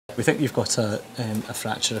We think you've got a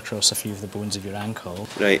fracture across a few of the bones of your ankle.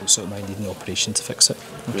 Right. So it might need an operation to fix it.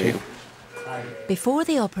 Okay. Right. Before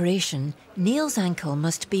the operation, Neil's ankle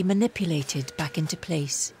must be manipulated back into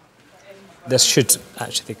place. This should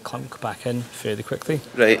actually clunk back in fairly quickly.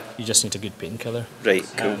 Right. You just need a good painkiller. Right,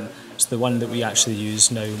 cool. So the one that we actually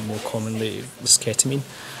use now more commonly is ketamine.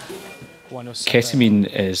 Ketamine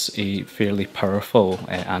is a fairly powerful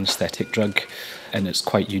anaesthetic drug, and it's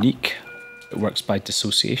quite unique. It works by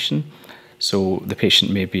dissociation, so the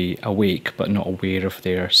patient may be awake but not aware of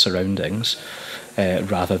their surroundings,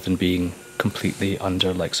 rather than being completely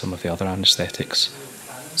under like some of the other anaesthetics.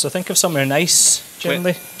 So think of somewhere nice,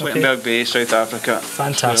 generally. Wittenberg Bay, South Africa.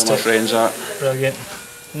 Fantastic. That's where my friends are. Brilliant.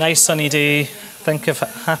 Nice sunny day. Think of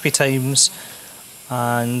happy times,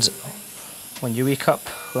 and when you wake up,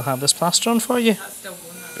 we'll have this plaster on for you.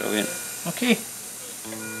 Brilliant. Okay.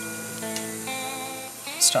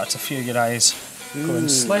 Start to feel your eyes going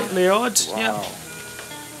slightly odd. Wow.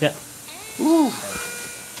 Yeah. Ooh.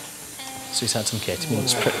 So he's had some ketamine.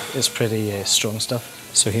 It's pretty strong stuff.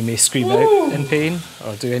 So he may scream out in pain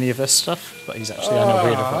or do any of this stuff, but he's actually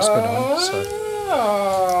unaware of what's going on. So.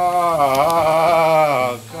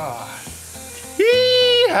 Oh, God.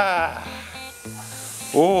 Yee-haw.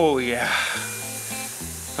 Oh, yeah.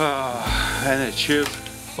 Oh, and a tube.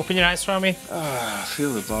 Open your eyes for me. Ah,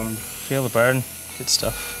 feel the burn. Feel the burn. Good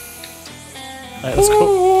stuff. Right, let's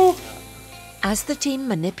go. As the team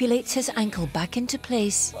manipulates his ankle back into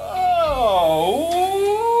place,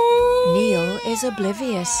 Neil is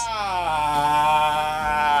oblivious. Wow,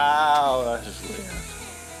 that is weird.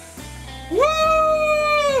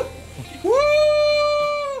 Woo!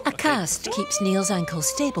 Woo! A cast keeps Neil's ankle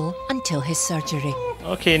stable until his surgery.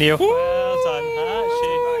 Okay, Neil. Well done. That's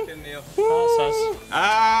you. That's us.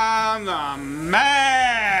 I'm the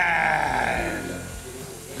man.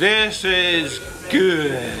 This is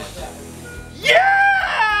good.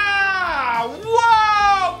 Yeah!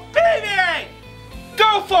 Whoa, baby!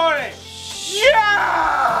 Go for it!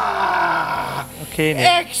 Yeah! Okay, Neil.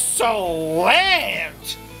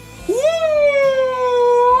 Excellent! Woo!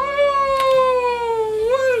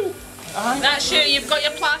 That's sure you've got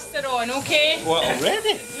your plaster on, okay? What,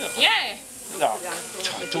 already? Yeah. No.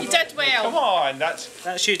 You did well. Come on,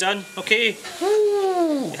 that's you done. Okay.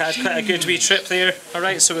 You had quite a good wee trip there. All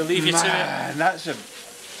right, so we'll leave you to it. man, that's the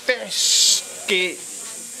best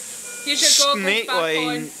Here's your goggles snake back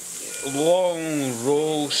line, long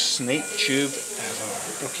roll snake tube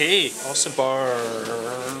ever. Okay, awesome.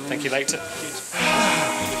 Think you liked it?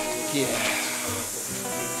 Yeah.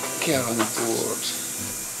 Get on the board.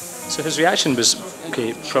 So his reaction was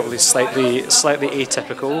okay, probably slightly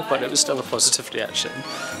atypical, but it was still a positive reaction.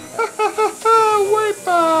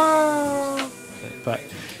 But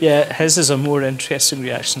yeah, his is a more interesting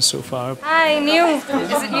reaction so far. Hi, Neil.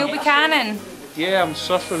 Is it Neil Buchanan? Yeah, I'm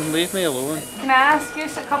suffering. Leave me alone. Can I ask you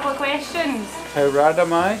a couple of questions? How rad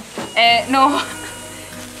am I? No.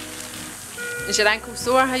 Is your ankle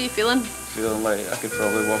sore? How are you feeling? Feeling like I could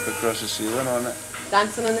probably walk across the ceiling on it.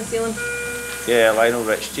 Dancing on the ceiling? Yeah, Lionel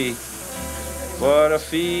Richie. What a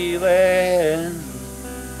feeling,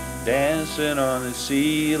 dancing on the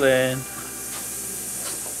ceiling.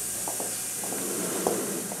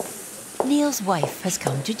 Neil's wife has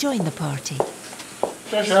come to join the party.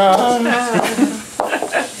 Are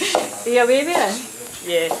you a baby?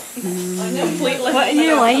 Yeah. Completely. What are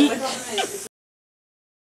you like?